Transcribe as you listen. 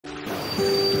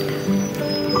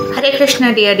Hare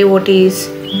Krishna, dear devotees.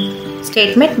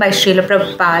 Statement by Srila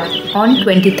Prabhupada on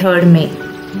 23rd May.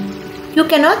 You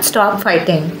cannot stop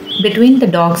fighting between the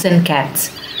dogs and cats.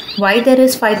 Why there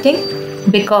is fighting?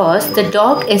 Because the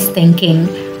dog is thinking,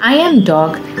 I am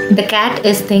dog, the cat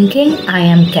is thinking, I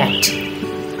am cat.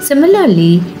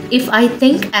 Similarly, if I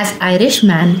think as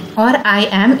Irishman or I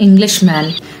am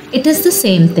Englishman, it is the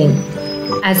same thing.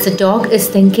 As the dog is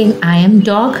thinking, I am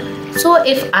dog, so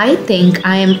if I think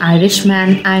I am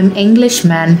Irishman, I am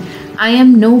Englishman, I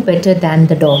am no better than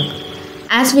the dog.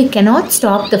 As we cannot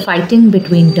stop the fighting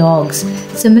between dogs,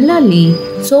 similarly,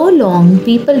 so long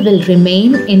people will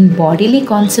remain in bodily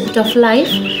concept of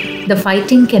life, the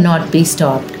fighting cannot be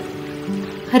stopped.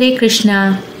 Hare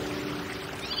Krishna.